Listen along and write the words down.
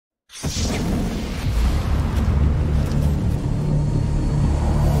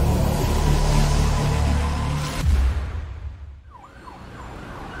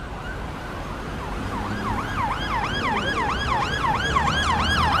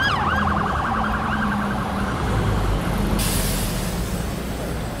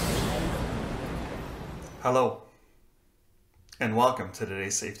Hello, and welcome to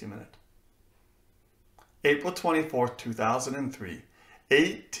today's Safety Minute. April 24th, 2003,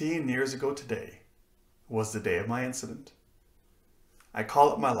 18 years ago today, was the day of my incident. I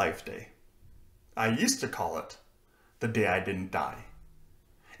call it my life day. I used to call it the day I didn't die.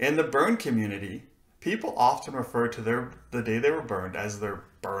 In the burn community, people often refer to the day they were burned as their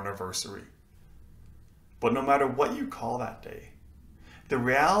burn-iversary. But no matter what you call that day, the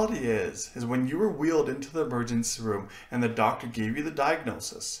reality is when you were wheeled into the emergency room and the doctor gave you the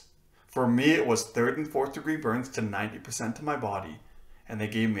diagnosis, for me it was 3rd and 4th degree burns to 90% of my body, and they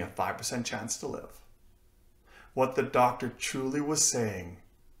gave me a 5% chance to live. What the doctor truly was saying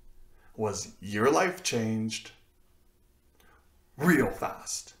was, your life changed real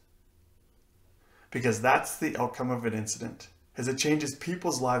fast. Because that's the outcome of an incident, as it changes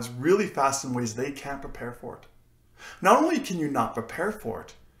people's lives really fast in ways they can't prepare for it. Not only can you not prepare for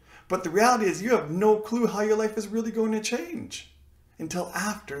it, but the reality is you have no clue how your life is really going to change until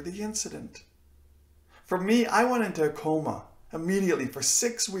after the incident. For me, I went into a coma immediately. For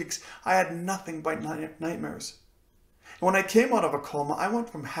 6 weeks, I had nothing but nightmares. And when I came out of a coma, I went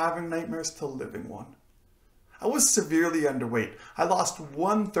from having nightmares to living one. I was severely underweight. I lost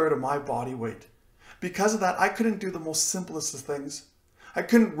 1/3 of my body weight. Because of that, I couldn't do the most simplest of things. I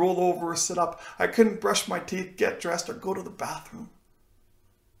couldn't roll over or sit up. I couldn't brush my teeth, get dressed, or go to the bathroom.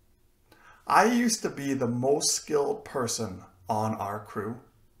 I used to be the most skilled person on our crew.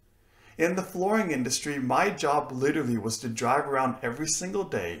 In the flooring industry, my job literally was to drive around every single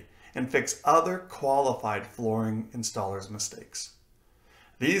day and fix other qualified flooring installers' mistakes.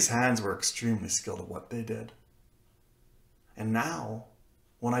 These hands were extremely skilled at what they did. And now,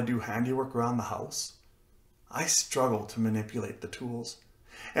 when I do handiwork around the house, I struggle to manipulate the tools.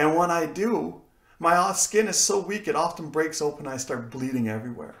 And when I do, my skin is so weak it often breaks open and I start bleeding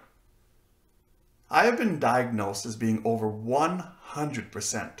everywhere. I have been diagnosed as being over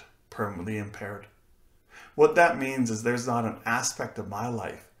 100% permanently impaired. What that means is there's not an aspect of my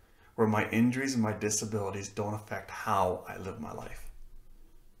life where my injuries and my disabilities don't affect how I live my life.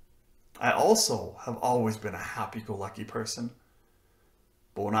 I also have always been a happy-go-lucky person.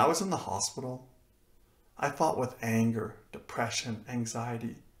 But when I was in the hospital, I fought with anger, depression,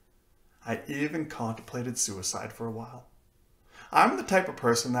 anxiety. I even contemplated suicide for a while. I'm the type of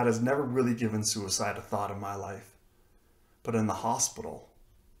person that has never really given suicide a thought in my life. But in the hospital,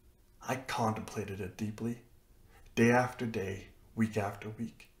 I contemplated it deeply, day after day, week after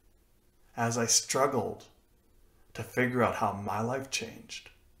week, as I struggled to figure out how my life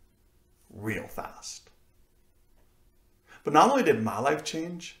changed real fast. But not only did my life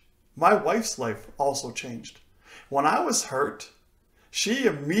change, my wife's life also changed. When I was hurt, she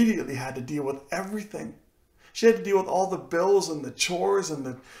immediately had to deal with everything. She had to deal with all the bills and the chores and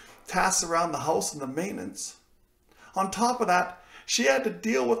the tasks around the house and the maintenance. On top of that, she had to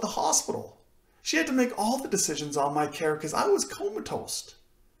deal with the hospital. She had to make all the decisions on my care because I was comatose.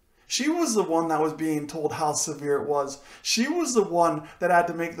 She was the one that was being told how severe it was. She was the one that had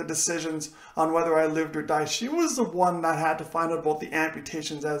to make the decisions on whether I lived or died. She was the one that had to find out about the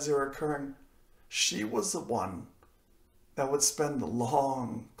amputations as they were occurring. She was the one that would spend the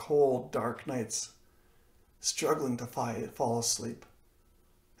long, cold, dark nights struggling to fall asleep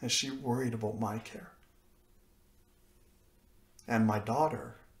as she worried about my care. And my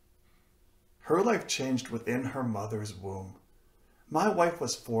daughter, her life changed within her mother's womb. My wife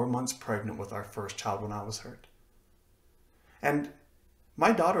was 4 months pregnant with our first child when I was hurt. And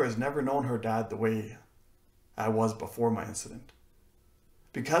my daughter has never known her dad the way I was before my incident.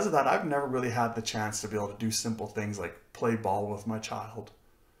 Because of that, I've never really had the chance to be able to do simple things like play ball with my child,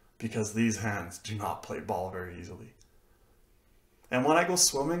 because these hands do not play ball very easily. And when I go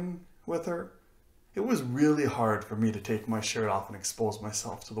swimming with her, it was really hard for me to take my shirt off and expose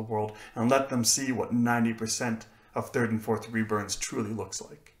myself to the world and let them see what 90% of 3rd and 4th degree burns truly looks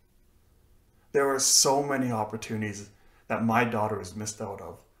like. There were so many opportunities that my daughter has missed out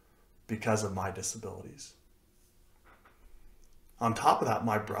of because of my disabilities. On top of that,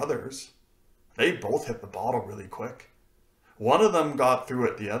 my brothers, they both hit the bottle really quick. One of them got through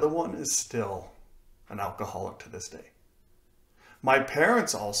it. The other one is still an alcoholic to this day. My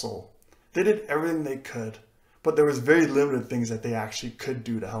parents also, they did everything they could, but there was very limited things that they actually could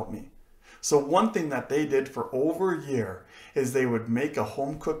do to help me. So one thing that they did for over a year is they would make a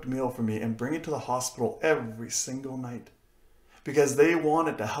home-cooked meal for me and bring it to the hospital every single night because they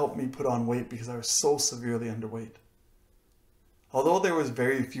wanted to help me put on weight because I was so severely underweight. Although there was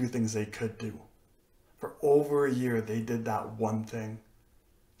very few things they could do, for over a year they did that one thing,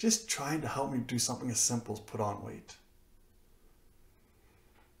 just trying to help me do something as simple as put on weight.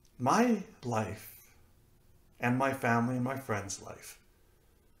 My life and my family and my friends' life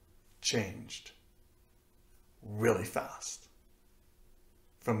changed really fast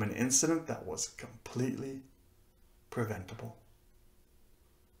from an incident that was completely preventable.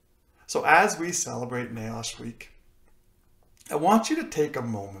 So as we celebrate NAOSH Week, I want you to take a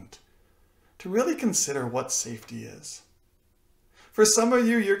moment to really consider what safety is. For some of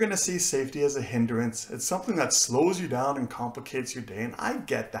you, you're going to see safety as a hindrance. It's something that slows you down and complicates your day, and I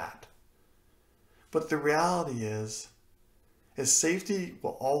get that. But the reality is safety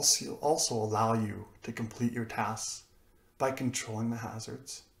will also allow you to complete your tasks by controlling the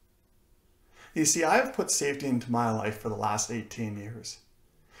hazards. You see, I have put safety into my life for the last 18 years.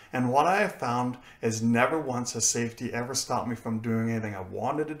 And what I have found is never once has safety ever stopped me from doing anything I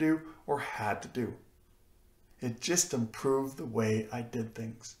wanted to do or had to do. It just improved the way I did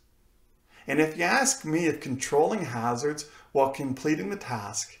things. And if you ask me if controlling hazards while completing the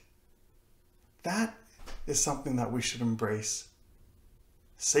task, that is something that we should embrace.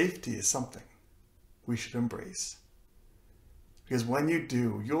 Safety is something we should embrace. Because when you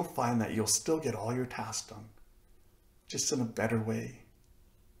do, you'll find that you'll still get all your tasks done, just in a better way.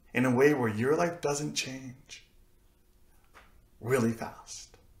 In a way where your life doesn't change really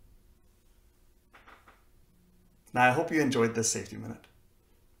fast. Now, I hope you enjoyed this Safety Minute.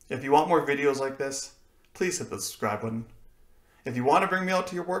 If you want more videos like this, please hit the subscribe button. If you want to bring me out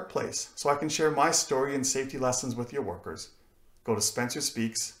to your workplace so I can share my story and safety lessons with your workers, go to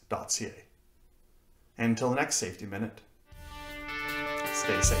spencerspeaks.ca. And until the next Safety Minute,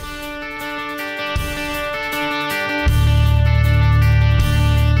 stay safe.